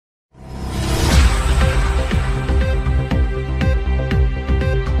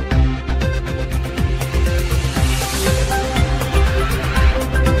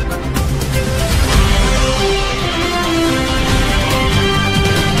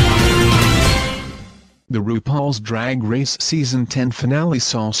The RuPaul's Drag Race Season 10 finale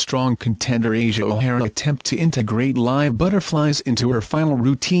saw strong contender Asia O'Hara attempt to integrate live butterflies into her final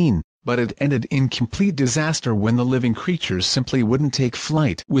routine, but it ended in complete disaster when the living creatures simply wouldn't take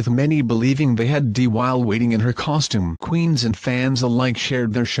flight, with many believing they had died while waiting in her costume. Queens and fans alike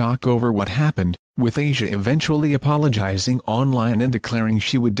shared their shock over what happened, with Asia eventually apologizing online and declaring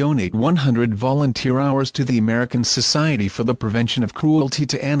she would donate 100 volunteer hours to the American Society for the Prevention of Cruelty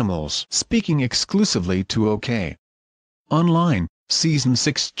to Animals. Speaking exclusively to OK! Online, Season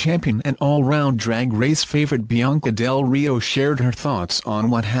 6 champion and all-round Drag Race favorite Bianca Del Rio shared her thoughts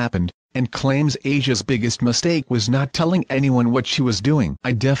on what happened, and claims Asia's biggest mistake was not telling anyone what she was doing.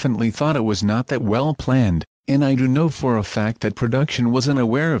 "I definitely thought it was not that well planned, and I do know for a fact that production wasn't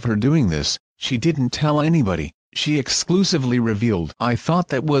aware of her doing this. She didn't tell anybody," she exclusively revealed. "I thought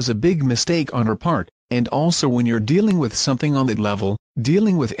that was a big mistake on her part, and also when you're dealing with something on that level,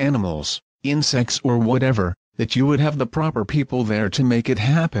 dealing with animals, insects or whatever, that you would have the proper people there to make it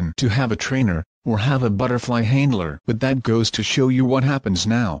happen, to have a trainer, or have a butterfly handler." But that goes to show you what happens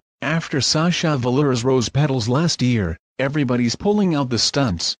now. After Sasha Velour's Rose Petals last year, everybody's pulling out the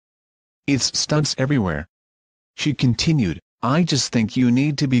stunts. It's stunts everywhere. She continued, "I just think you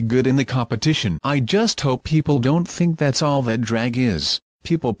need to be good in the competition. I just hope people don't think that's all that drag is,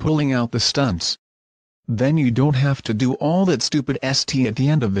 people pulling out the stunts. Then you don't have to do all that stupid st at the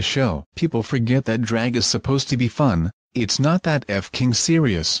end of the show. People forget that drag is supposed to be fun, it's not that f***ing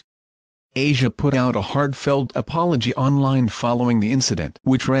serious." Asia put out a heartfelt apology online following the incident,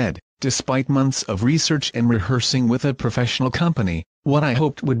 which read, "Despite months of research and rehearsing with a professional company, what I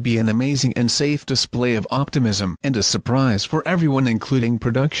hoped would be an amazing and safe display of optimism and a surprise for everyone including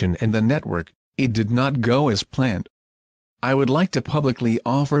production and the network, it did not go as planned. I would like to publicly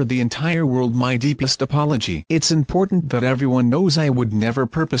offer the entire world my deepest apology. It's important that everyone knows I would never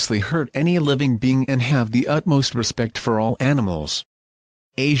purposely hurt any living being and have the utmost respect for all animals."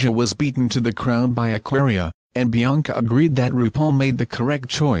 Asia was beaten to the crowd by Aquaria, and Bianca agreed that RuPaul made the correct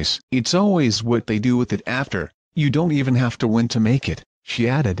choice. "It's always what they do with it after, you don't even have to win to make it," she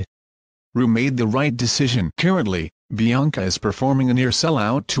added. Ru made the right decision. Currently, Bianca is performing a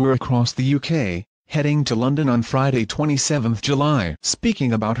near-sellout tour across the UK, heading to London on Friday 27 July.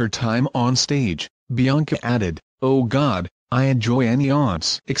 Speaking about her time on stage, Bianca added, "Oh God, I enjoy any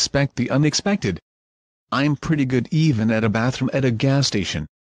aunts. Expect the unexpected. I'm pretty good even at a bathroom at a gas station.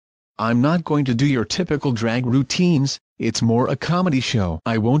 I'm not going to do your typical drag routines, it's more a comedy show.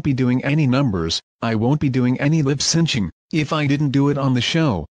 I won't be doing any numbers, I won't be doing any lip-syncing. If I didn't do it on the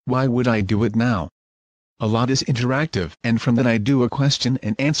show, why would I do it now? A lot is interactive. And from that I do a question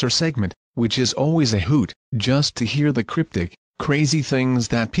and answer segment, which is always a hoot, just to hear the cryptic, crazy things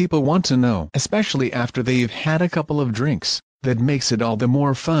that people want to know. Especially after they've had a couple of drinks, that makes it all the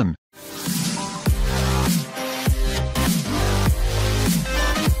more fun."